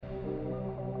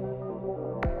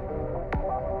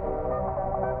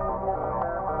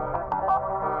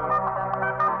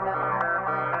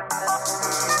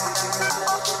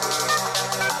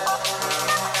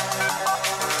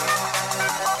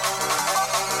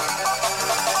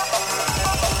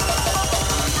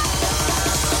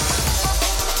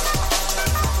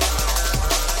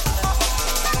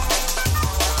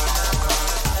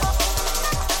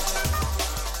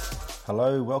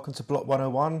Hello, welcome to Block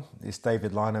 101. It's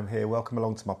David Lynham here. Welcome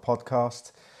along to my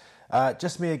podcast.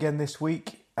 Just me again this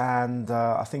week, and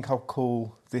I think I'll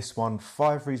call this one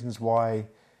 5 Reasons Why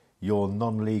Your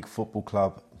Non-League Football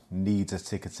Club Needs a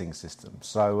Ticketing System.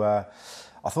 So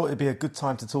I thought it'd be a good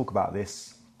time to talk about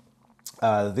this.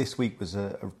 This week was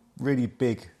a really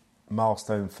big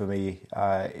milestone for me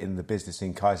in the business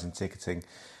in Kaizen Ticketing.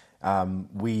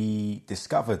 We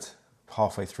discovered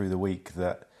halfway through the week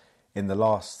that in the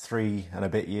last 3 and a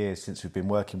bit years since we've been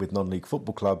working with non-league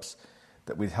football clubs,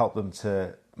 that we'd helped them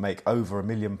to make over £1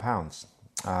 million,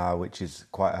 which is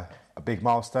quite a big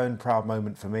milestone, proud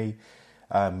moment for me,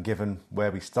 given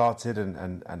where we started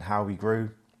and how we grew.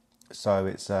 So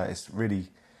it's really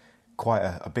quite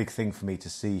a big thing for me to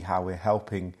see how we're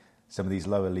helping some of these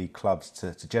lower league clubs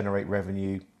to generate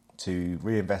revenue, to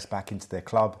reinvest back into their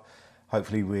club.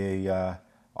 Hopefully we are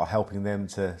helping them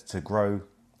to grow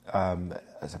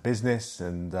as a business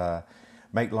and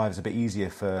make lives a bit easier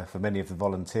for many of the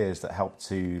volunteers that help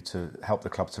to help the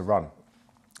club to run.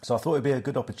 So I thought it'd be a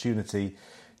good opportunity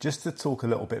just to talk a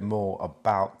little bit more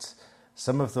about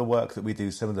some of the work that we do,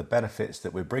 some of the benefits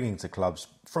that we're bringing to clubs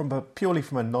purely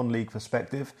from a non-league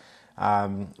perspective.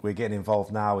 We're getting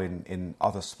involved now in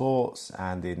other sports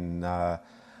and in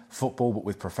football, but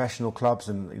with professional clubs,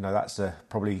 and that's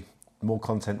probably more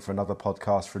content for another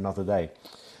podcast for another day.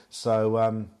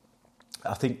 So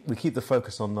I think we keep the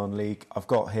focus on non-league. I've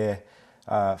got here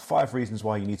 5 reasons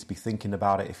why you need to be thinking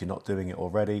about it if you're not doing it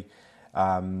already.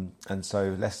 And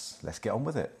so let's get on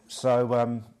with it.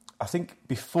 So I think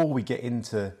before we get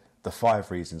into the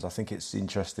 5 reasons, I think it's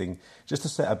interesting just to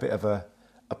set a bit of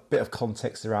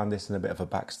context around this and a bit of a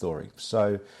backstory.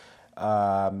 So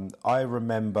I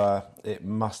remember it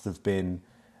must have been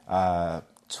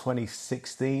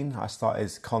 2016. I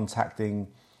started contacting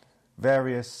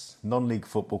various non-league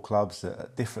football clubs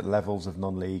at different levels of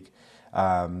non-league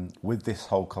with this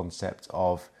whole concept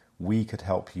of we could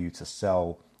help you to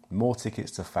sell more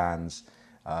tickets to fans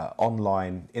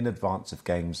online in advance of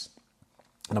games.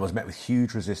 And I was met with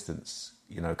huge resistance,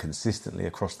 consistently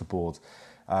across the board.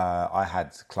 I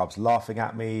had clubs laughing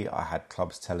at me. I had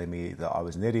clubs telling me that I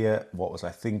was an idiot. What was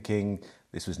I thinking?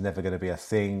 This was never going to be a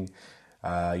thing.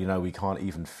 We can't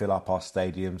even fill up our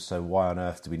stadiums, so why on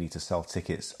earth do we need to sell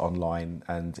tickets online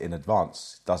and in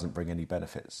advance? It doesn't bring any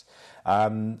benefits.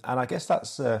 And I guess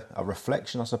that's a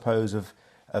reflection, I suppose, of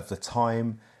the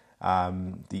time,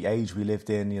 the age we lived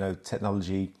in.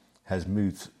 Technology has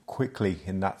moved quickly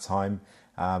in that time.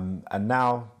 And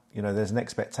now, there's an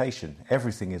expectation.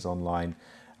 Everything is online.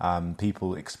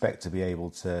 People expect to be able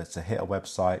to hit a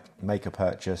website, make a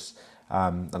purchase.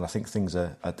 And I think things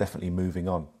are definitely moving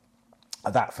on.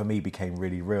 That for me became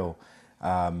really real.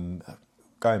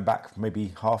 Going back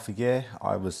maybe half a year,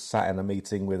 I was sat in a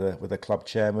meeting with a club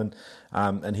chairman,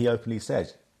 and he openly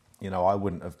said, I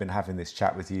wouldn't have been having this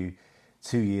chat with you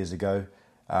 2 years ago,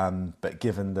 but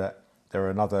given that there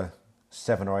are another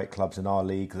 7 or 8 clubs in our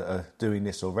league that are doing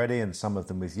this already, and some of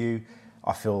them with you,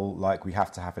 I feel like we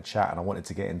have to have a chat, and I wanted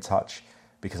to get in touch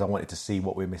because I wanted to see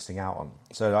what we're missing out on.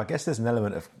 So I guess there's an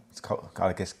element of,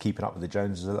 keeping up with the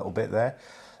Joneses a little bit there.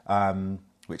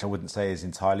 Which I wouldn't say is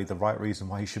entirely the right reason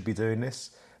why you should be doing this.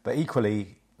 But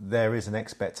equally, there is an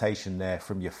expectation there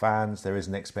from your fans. There is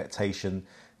an expectation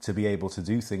to be able to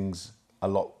do things a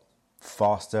lot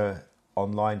faster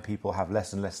online. People have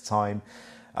less and less time.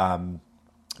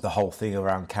 The whole thing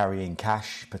around carrying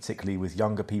cash, particularly with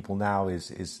younger people now,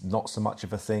 is not so much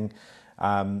of a thing.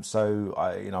 So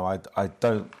I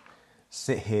don't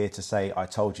sit here to say I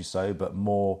told you so, but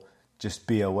more just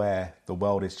be aware the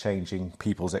world is changing,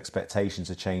 people's expectations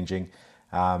are changing,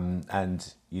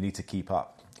 and you need to keep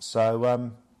up.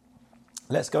 So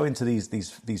let's go into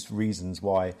these reasons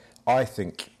why I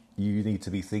think you need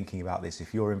to be thinking about this.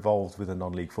 If you're involved with a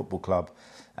non-league football club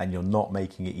and you're not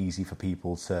making it easy for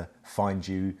people to find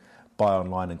you, buy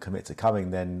online and commit to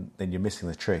coming, then you're missing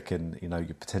the trick, and you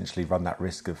potentially run that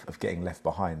risk of getting left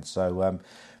behind. So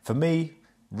for me,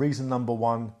 reason number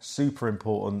 1, super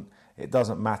important. It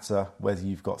doesn't matter whether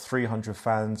you've got 300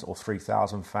 fans or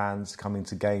 3,000 fans coming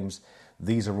to games.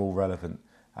 These are all relevant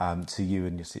to you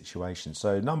and your situation.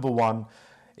 So number 1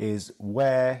 is,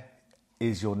 where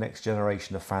is your next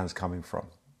generation of fans coming from?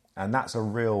 And that's a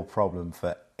real problem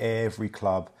for every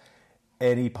club,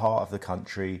 any part of the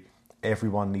country.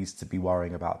 Everyone needs to be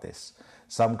worrying about this.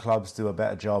 Some clubs do a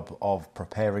better job of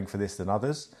preparing for this than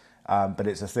others, but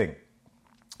it's a thing.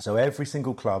 So every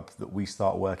single club that we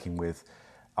start working with,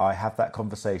 I have that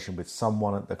conversation with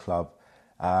someone at the club,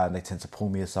 and they tend to pull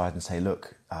me aside and say,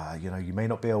 look, you may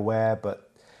not be aware,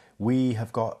 but we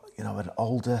have got, an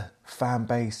older fan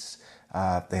base.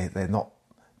 They're not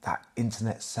that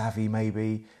internet savvy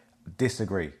maybe.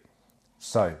 Disagree.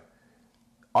 So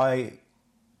I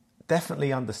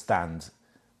definitely understand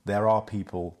there are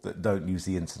people that don't use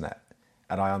the internet.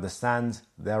 And I understand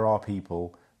there are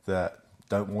people that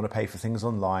don't want to pay for things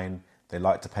online. They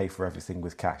like to pay for everything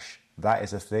with cash. That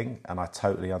is a thing, and I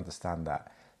totally understand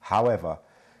that. However,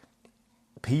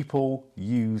 people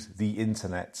use the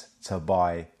internet to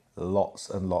buy lots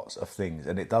and lots of things.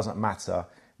 And it doesn't matter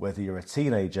whether you're a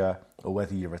teenager or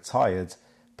whether you're retired.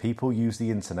 People use the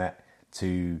internet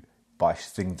to buy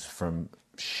things from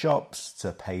shops,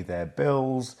 to pay their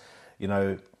bills. You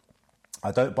know,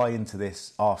 I don't buy into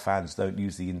this, our fans don't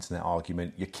use the internet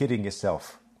argument. You're kidding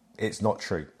yourself. It's not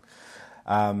true.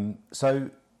 So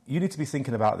you need to be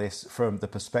thinking about this from the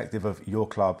perspective of your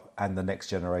club and the next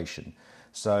generation.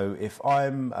 So if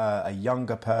I'm a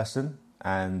younger person,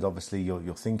 and obviously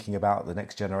you're thinking about the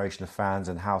next generation of fans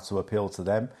and how to appeal to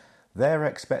them, their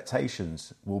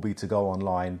expectations will be to go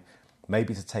online,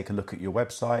 maybe to take a look at your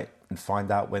website and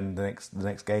find out when the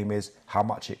next game is, how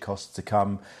much it costs to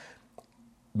come.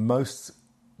 Most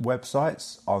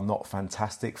websites are not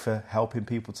fantastic for helping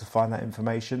people to find that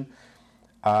information.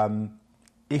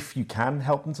 If you can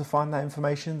help them to find that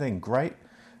information, then great.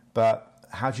 But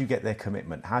how do you get their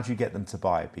commitment? How do you get them to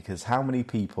buy? Because how many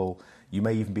people, you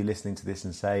may even be listening to this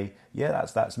and say, yeah,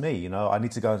 that's me. You know, I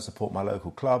need to go and support my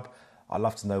local club. I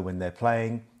love to know when they're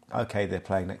playing. Okay, they're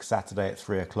playing next Saturday at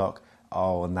 3:00.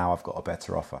 Oh, and now I've got a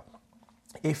better offer.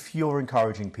 If you're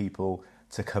encouraging people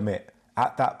to commit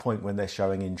at that point when they're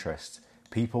showing interest,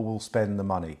 people will spend the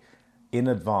money in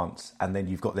advance, and then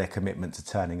you've got their commitment to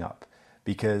turning up,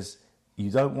 because you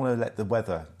don't want to let the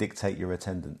weather dictate your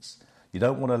attendance. You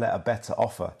don't want to let a better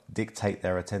offer dictate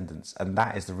their attendance, and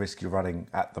that is the risk you're running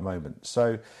at the moment.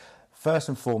 So first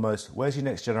and foremost, where's your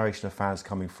next generation of fans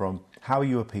coming from? How are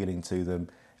you appealing to them?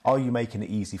 Are you making it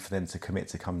easy for them to commit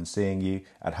to come and seeing you,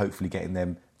 and hopefully getting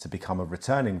them to become a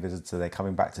returning visitor? They're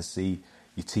coming back to see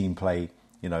your team play,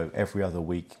 you know, every other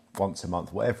week, once a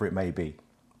month, whatever it may be.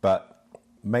 But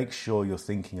make sure you're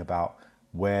thinking about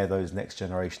where those next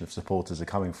generation of supporters are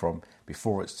coming from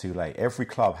before it's too late. Every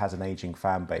club has an aging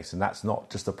fan base, and that's not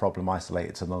just a problem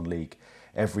isolated to non-league.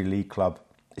 Every league club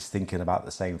is thinking about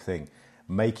the same thing.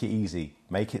 Make it easy,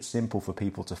 make it simple for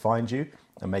people to find you,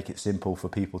 and make it simple for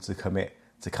people to commit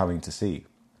to coming to see you.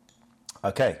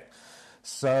 Okay,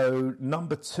 so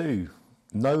number 2,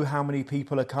 know how many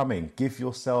people are coming. Give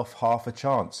yourself half a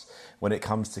chance when it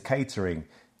comes to catering.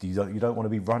 You don't want to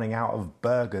be running out of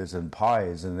burgers and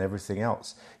pies and everything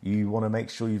else. You want to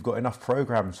make sure you've got enough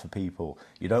programs for people.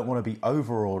 You don't want to be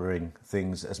over-ordering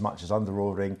things as much as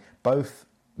under-ordering. Both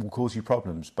will cause you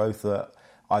problems. Both are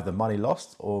either money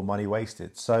lost or money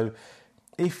wasted. So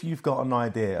if you've got an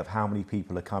idea of how many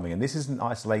people are coming, and this isn't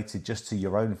isolated just to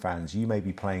your own fans, you may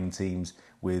be playing teams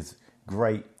with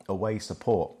great away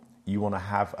support. You want to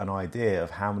have an idea of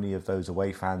how many of those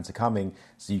away fans are coming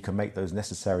so you can make those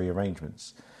necessary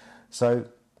arrangements. So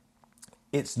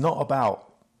it's not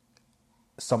about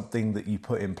something that you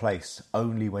put in place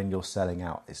only when you're selling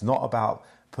out. It's not about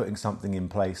putting something in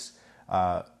place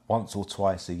once or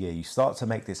twice a year. You start to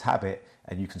make this habit,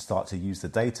 and you can start to use the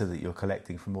data that you're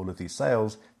collecting from all of these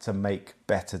sales to make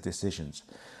better decisions.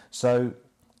 So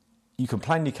you can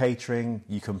plan your catering,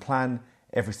 you can plan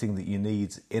everything that you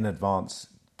need in advance,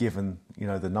 given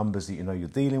the numbers that you're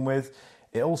dealing with.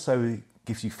 It also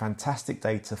gives you fantastic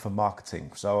data for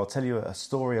marketing. So I'll tell you a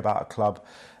story about a club.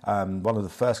 One of the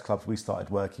first clubs we started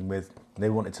working with, they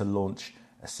wanted to launch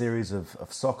a series of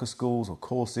soccer schools or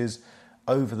courses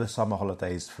over the summer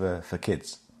holidays for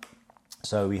kids.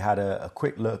 So we had a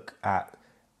quick look at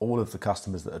all of the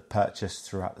customers that had purchased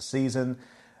throughout the season.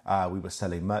 We were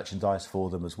selling merchandise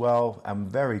for them as well. And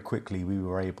very quickly we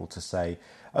were able to say,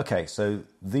 okay, so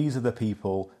these are the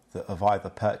people that have either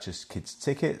purchased kids'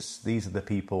 tickets. These are the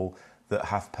people that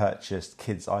have purchased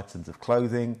kids' items of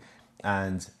clothing.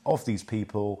 And of these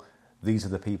people, these are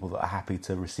the people that are happy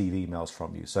to receive emails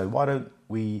from you. So why don't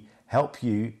we help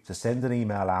you to send an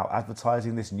email out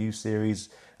advertising this new series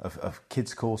of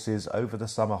kids' courses over the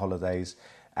summer holidays.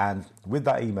 And with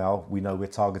that email, we know we're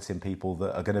targeting people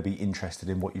that are going to be interested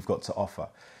in what you've got to offer.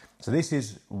 So this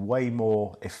is way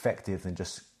more effective than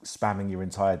just spamming your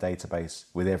entire database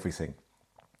with everything.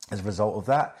 As a result of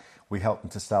that, we helped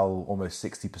them to sell almost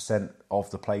 60% of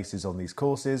the places on these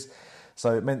courses.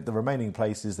 So it meant the remaining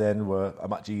places then were a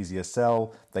much easier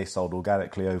sell. They sold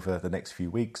organically over the next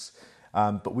few weeks.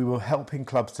 But we were helping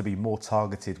clubs to be more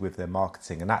targeted with their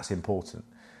marketing, and that's important.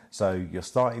 So you're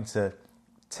starting to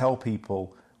tell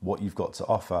people what you've got to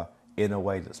offer in a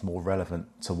way that's more relevant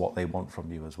to what they want from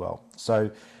you as well.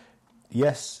 So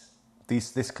yes,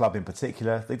 this club in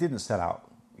particular, they didn't sell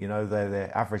out. You know,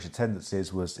 their average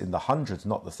attendances was in the hundreds,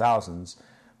 not the thousands.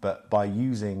 But by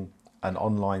using an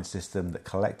online system that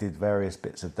collected various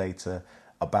bits of data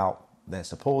about their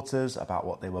supporters, about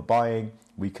what they were buying,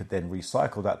 we could then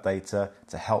recycle that data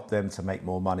to help them to make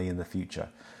more money in the future.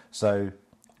 So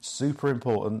super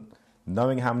important,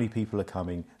 knowing how many people are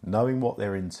coming, knowing what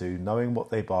they're into, knowing what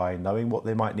they buy, knowing what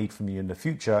they might need from you in the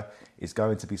future is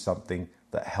going to be something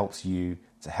that helps you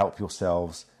to help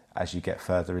yourselves as you get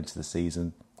further into the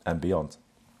season and beyond.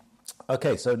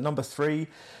 Okay, so number 3,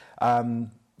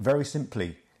 very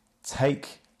simply,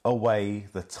 take away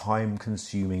the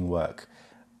time-consuming work.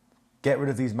 Get rid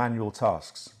of these manual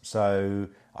tasks. So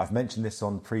I've mentioned this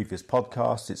on previous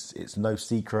podcasts. It's no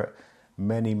secret.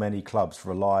 Many clubs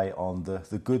rely on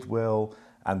the goodwill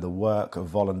and the work of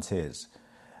volunteers.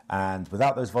 And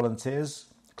without those volunteers,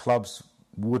 clubs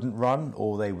wouldn't run,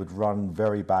 or they would run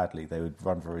very badly. They would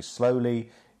run very slowly.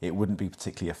 It wouldn't be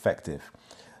particularly effective.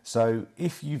 So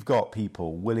if you've got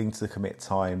people willing to commit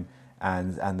time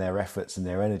and their efforts and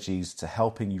their energies to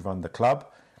helping you run the club,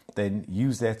 then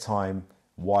use their time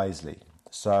wisely.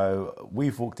 So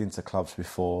we've walked into clubs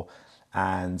before,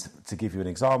 and to give you an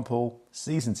example,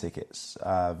 season tickets.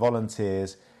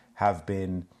 Volunteers have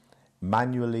been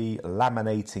manually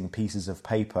laminating pieces of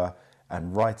paper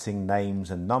and writing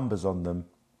names and numbers on them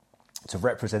to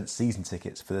represent season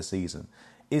tickets for the season.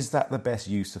 Is that the best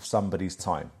use of somebody's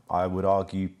time? I would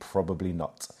argue probably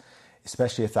not,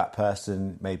 especially if that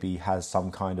person maybe has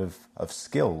some kind of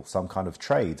skill, some kind of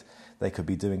trade. They could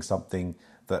be doing something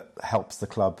that helps the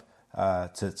club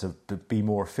to be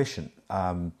more efficient.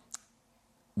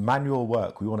 Manual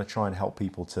work, we want to try and help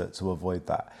people to avoid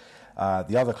that.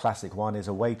 The other classic one is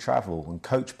away travel and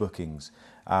coach bookings.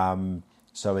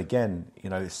 So again, you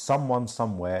know, someone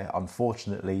somewhere,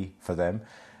 unfortunately for them,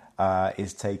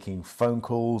 is taking phone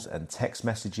calls and text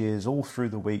messages all through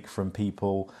the week from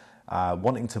people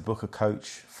wanting to book a coach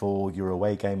for your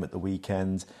away game at the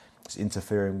weekend. It's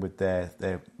interfering with their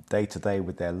day-to-day,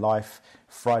 with their life.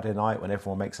 Friday night, when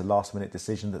everyone makes a last-minute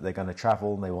decision that they're going to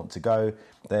travel and they want to go,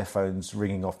 their phone's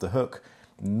ringing off the hook.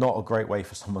 Not a great way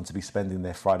for someone to be spending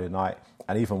their Friday night,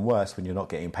 and even worse when you're not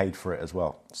getting paid for it as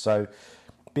well. So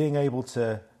being able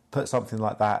to put something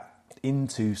like that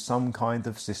into some kind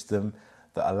of system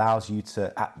that allows you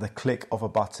to, at the click of a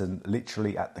button,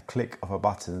 literally at the click of a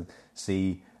button,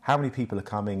 see how many people are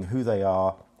coming, who they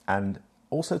are, and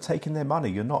also taking their money.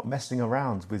 You're not messing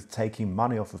around with taking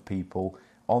money off of people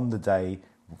on the day,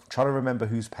 trying to remember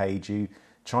who's paid you,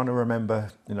 trying to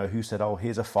remember, you know, who said, oh,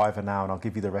 here's a £5 now and I'll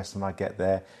give you the rest when I get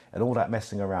there, and all that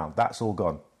messing around. That's all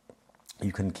gone.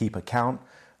 You can keep account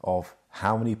of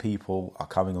how many people are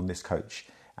coming on this coach,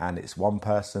 and it's one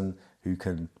person who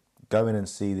can go in and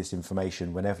see this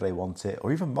information whenever they want it,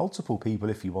 or even multiple people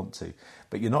if you want to.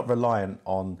 But you're not reliant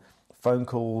on phone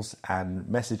calls and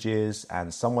messages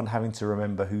and someone having to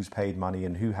remember who's paid money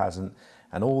and who hasn't,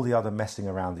 and all the other messing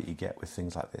around that you get with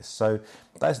things like this. So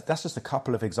that's just a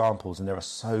couple of examples, and there are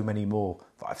so many more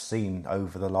that I've seen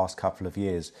over the last couple of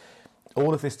years.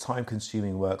 All of this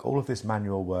time-consuming work, all of this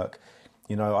manual work,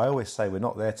 you know, I always say we're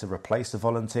not there to replace the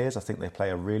volunteers. I think they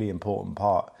play a really important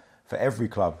part for every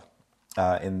club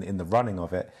in the running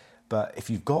of it. But if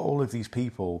you've got all of these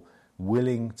people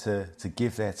willing to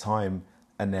give their time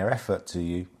and their effort to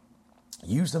you,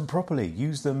 use them properly.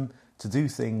 Use them to do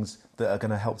things that are going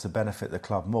to help to benefit the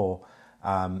club more,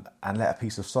 and let a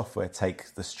piece of software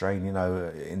take the strain, you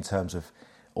know, in terms of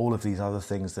all of these other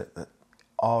things that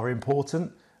are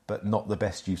important, but not the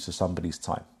best use of somebody's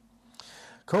time.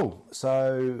 Cool.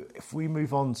 So if we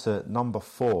move on to number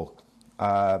 4,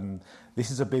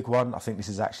 this is a big one. I think this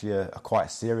is actually a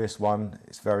quite serious one.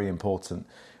 It's very important.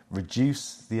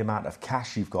 Reduce the amount of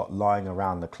cash you've got lying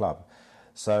around the club.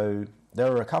 So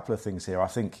there are a couple of things here. I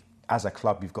think as a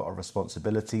club, you've got a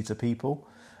responsibility to people.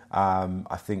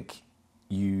 I think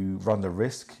you run the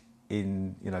risk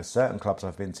in, you know, certain clubs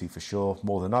I've been to for sure,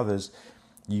 more than others.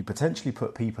 You potentially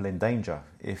put people in danger.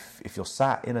 If you're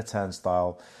sat in a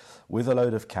turnstile with a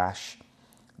load of cash,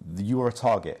 you are a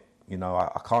target. You know,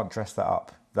 I can't dress that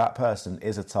up. That person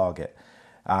is a target.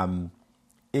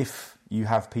 If you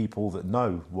have people that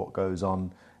know what goes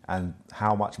on and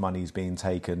how much money is being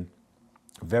taken,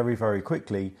 very, very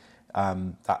quickly,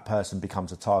 that person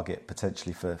becomes a target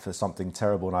potentially for something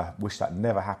terrible. And I wish that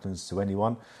never happens to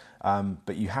anyone.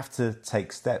 But you have to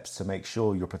take steps to make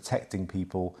sure you're protecting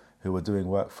people who are doing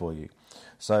work for you.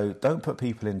 So don't put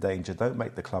people in danger. Don't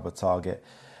make the club a target.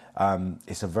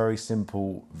 It's a very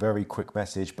simple, very quick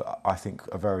message, but I think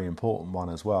a very important one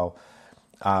as well.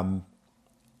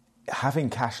 Having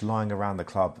cash lying around the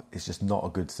club is just not a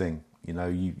good thing. You know,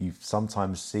 you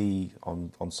sometimes see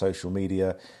on social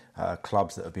media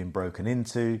clubs that have been broken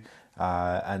into,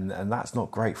 and that's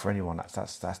not great for anyone.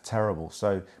 That's terrible.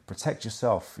 So protect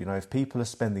yourself. You know, if people are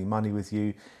spending money with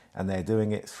you and they're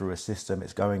doing it through a system,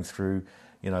 it's going through,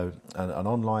 you know, an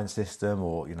online system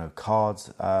or, you know,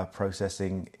 cards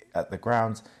processing at the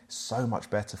ground, so much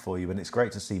better for you. And it's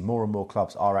great to see more and more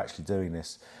clubs are actually doing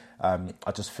this.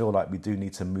 I just feel like we do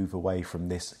need to move away from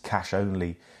this cash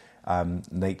only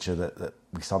nature that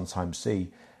we sometimes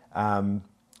see.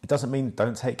 It doesn't mean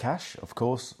don't take cash, of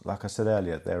course. Like I said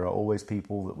earlier, there are always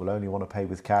people that will only want to pay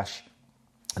with cash,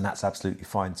 and that's absolutely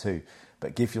fine too.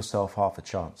 But give yourself half a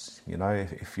chance. You know,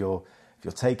 if you're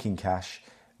taking cash,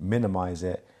 minimize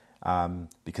it,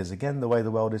 because again, the way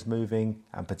the world is moving,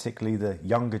 and particularly the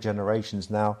younger generations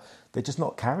now, they're just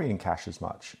not carrying cash as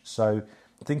much. So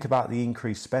think about the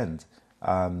increased spend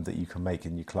that you can make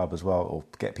in your club as well, or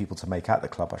get people to make at the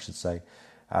club, I should say,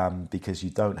 because you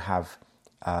don't have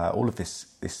all of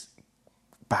this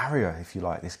barrier, if you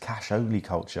like, this cash only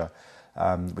culture,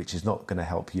 which is not going to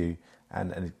help you,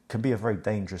 and it can be a very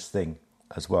dangerous thing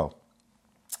as well.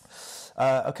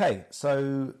 Okay,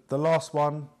 so the last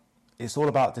one, it's all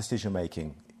about decision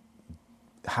making.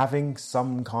 Having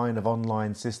some kind of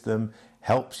online system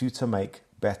helps you to make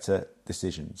better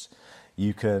decisions.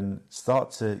 You can start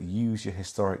to use your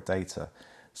historic data.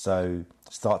 So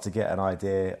start to get an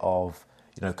idea of,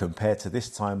 you know, compared to this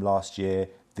time last year,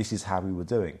 this is how we were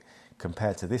doing.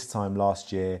 Compared to this time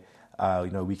last year,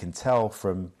 you know, we can tell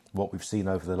from what we've seen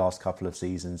over the last couple of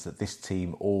seasons that this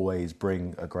team always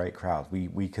bring a great crowd.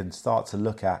 We can start to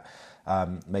look at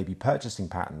maybe purchasing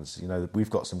patterns. You know, we've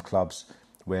got some clubs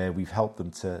where we've helped them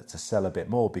to sell a bit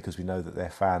more because we know that their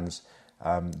fans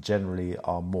generally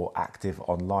are more active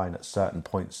online at certain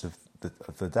points of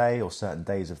the day or certain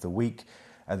days of the week.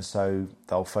 And so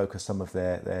they'll focus some of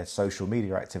their social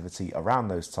media activity around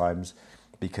those times,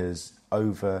 because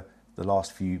over the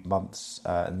last few months,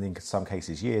 and in some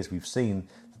cases years, we've seen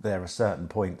that there are certain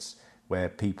points where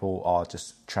people are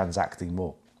just transacting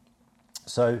more.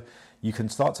 So you can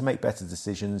start to make better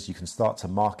decisions. You can start to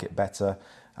market better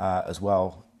as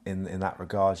well in that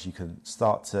regard. You can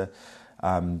start to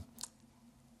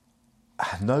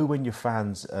know when your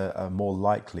fans are more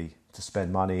likely to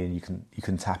spend money, and you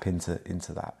can tap into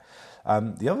that.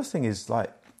 The other thing is,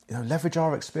 like, you know, leverage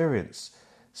our experience.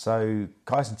 So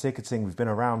Kaizen Ticketing, we've been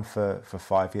around for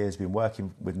 5 years, been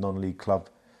working with non-league clubs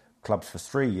for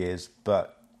 3 years,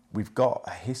 but we've got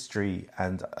a history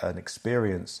and an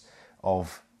experience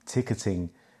of ticketing,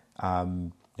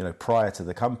 you know, prior to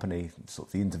the company, sort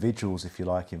of the individuals, if you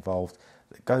like, involved,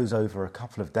 that goes over a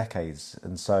couple of decades.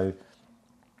 And so,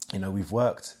 you know, we've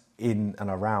worked in and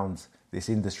around this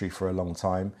industry for a long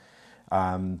time.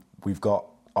 We've got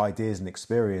ideas and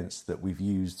experience that we've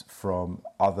used from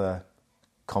other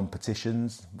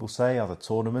competitions, we'll say, other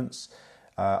tournaments,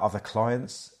 other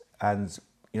clients, and,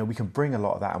 you know, we can bring a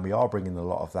lot of that, and we are bringing a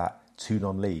lot of that to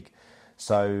non-league.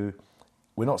 So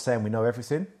we're not saying we know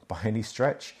everything by any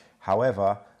stretch.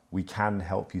 However, we can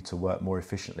help you to work more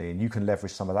efficiently, and you can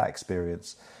leverage some of that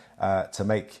experience to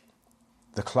make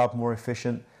the club more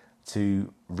efficient,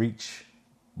 to reach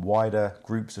wider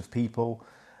groups of people,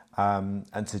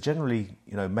 and to generally,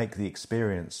 you know, make the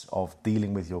experience of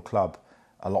dealing with your club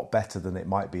a lot better than it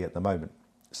might be at the moment.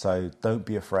 So don't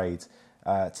be afraid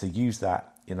to use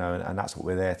that, you know, and that's what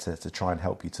we're there to try and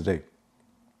help you to do.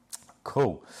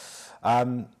 Cool.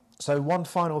 So one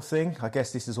final thing, I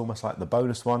guess this is almost like the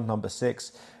bonus one, number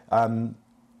 6.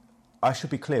 I should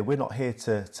be clear, we're not here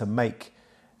to make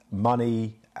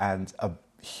money and a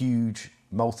huge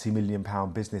multi-million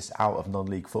pound business out of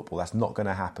non-league football. That's not going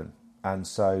to happen. And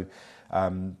so,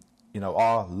 you know,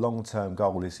 our long-term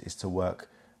goal is to work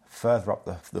further up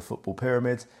the football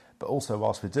pyramid, but also,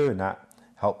 whilst we're doing that,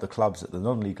 help the clubs at the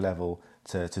non-league level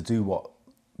to do what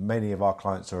many of our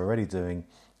clients are already doing,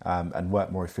 and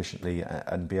work more efficiently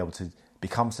and be able to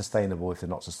become sustainable if they're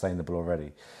not sustainable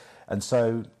already. And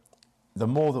so the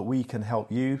more that we can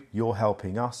help you, you're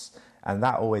helping us, and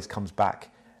that always comes back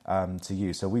to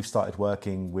you. So we've started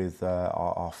working with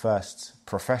our first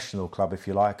professional club, if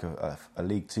you like, a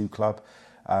League 2 club,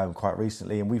 quite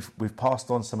recently, and we've passed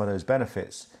on some of those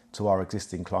benefits to our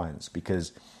existing clients,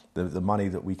 because the money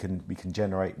that we can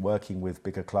generate working with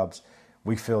bigger clubs,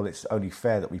 we feel it's only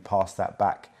fair that we pass that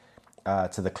back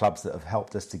to the clubs that have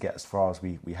helped us to get as far as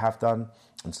we have done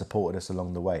and supported us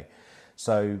along the way.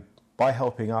 So by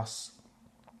helping us,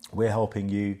 we're helping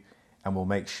you, and we'll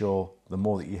make sure the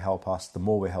more that you help us, the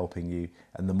more we're helping you,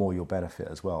 and the more you'll benefit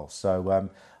as well. So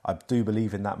I do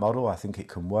believe in that model. I think it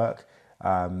can work.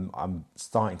 I'm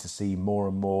starting to see more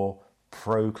and more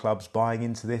pro clubs buying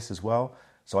into this as well.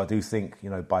 So I do think,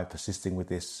 by persisting with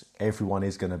this, everyone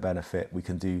is going to benefit. We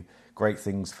can do great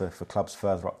things for clubs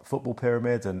further up the football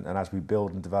pyramid. And as we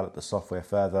build and develop the software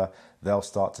further, they'll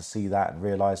start to see that and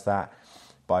realise that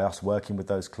by us working with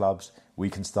those clubs, we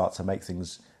can start to make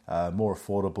things more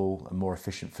affordable and more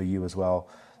efficient for you as well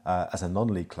as a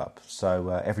non-league club. So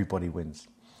everybody wins.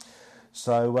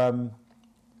 So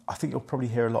I think you'll probably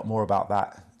hear a lot more about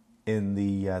that in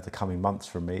the coming months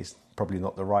from me. It's probably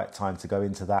not the right time to go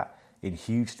into that in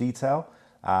huge detail,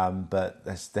 but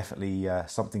there's definitely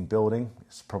something building.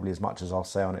 It's probably as much as I'll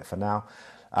say on it for now.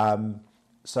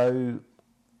 So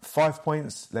 5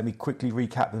 points, let me quickly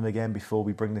recap them again before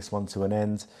we bring this one to an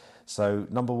end. So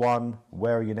number one,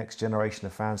 where are your next generation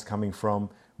of fans coming from?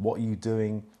 What are you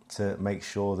doing to make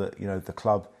sure that the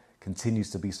club continues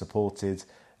to be supported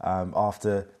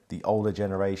after the older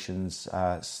generations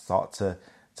start to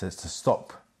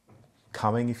stop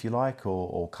coming, if you like,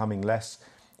 or coming less?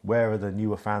 Where are the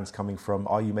newer fans coming from?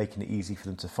 Are you making it easy for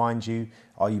them to find you?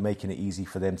 Are you making it easy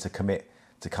for them to commit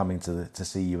to coming to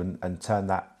see you and turn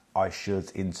that I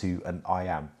should into an I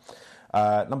am?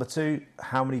 Number two,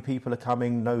 how many people are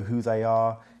coming? Know who they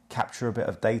are. Capture a bit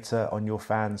of data on your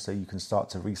fans so you can start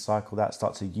to recycle that,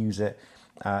 start to use it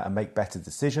and make better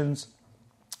decisions.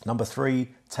 Number three,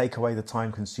 take away the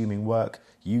time-consuming work.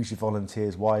 Use your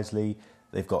volunteers wisely.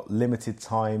 They've got limited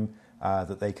time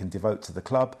that they can devote to the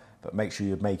club, but make sure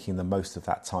you're making the most of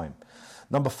that time.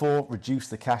 Number four, reduce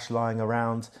the cash lying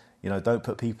around. Don't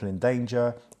put people in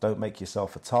danger. Don't make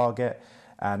yourself a target.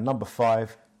 And number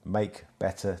five, make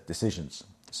better decisions.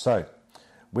 So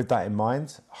with that in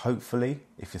mind, hopefully,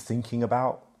 if you're thinking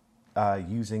about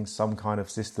using some kind of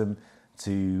system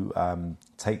to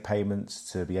take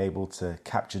payments, to be able to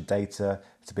capture data,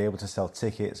 to be able to sell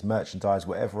tickets, merchandise,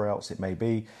 whatever else it may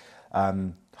be,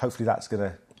 hopefully that's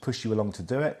going to push you along to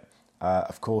do it.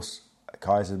 Of course,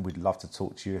 Kaizen, we'd love to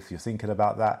talk to you if you're thinking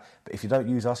about that. But if you don't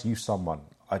use us, use someone.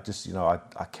 I just,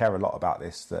 I care a lot about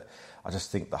this, that I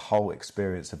just think the whole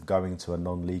experience of going to a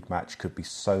non-league match could be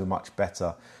so much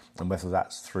better. And whether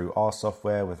that's through our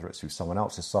software, whether it's through someone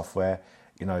else's software,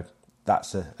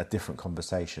 that's a different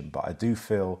conversation. But I do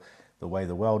feel the way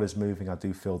the world is moving, I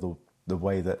do feel the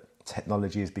way that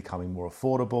technology is becoming more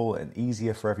affordable and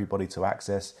easier for everybody to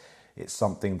access. It's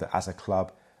something that as a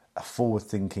club, a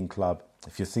forward-thinking club,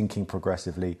 if you're thinking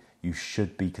progressively, you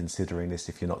should be considering this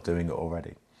if you're not doing it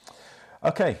already.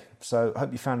 Okay, so I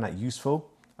hope you found that useful.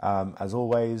 As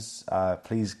always,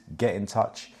 please get in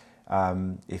touch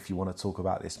if you want to talk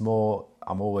about this more.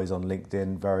 I'm always on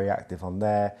LinkedIn, very active on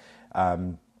there.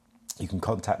 You can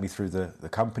contact me through the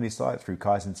company site, through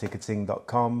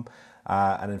kaizenticketing.com.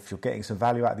 And if you're getting some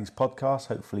value out of these podcasts,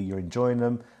 hopefully you're enjoying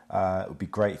them. It would be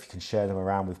great if you can share them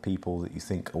around with people that you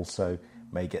think also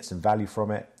may get some value from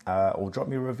it, or drop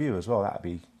me a review as well. That'd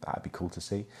be cool to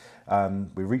see. We're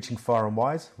reaching far and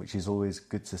wide, which is always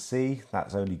good to see.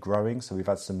 That's only growing. So we've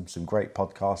had some great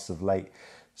podcasts of late,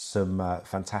 some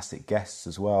fantastic guests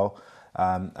as well,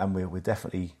 and we're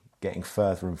definitely getting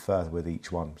further and further with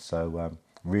each one. So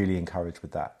really encouraged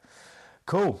with that.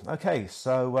 Cool. Okay,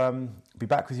 so be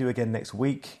back with you again next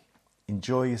week.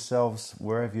 Enjoy yourselves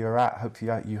wherever you're at.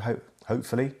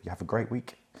 Hopefully you have a great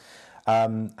week.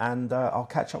 And I'll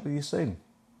catch up with you soon.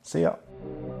 See ya.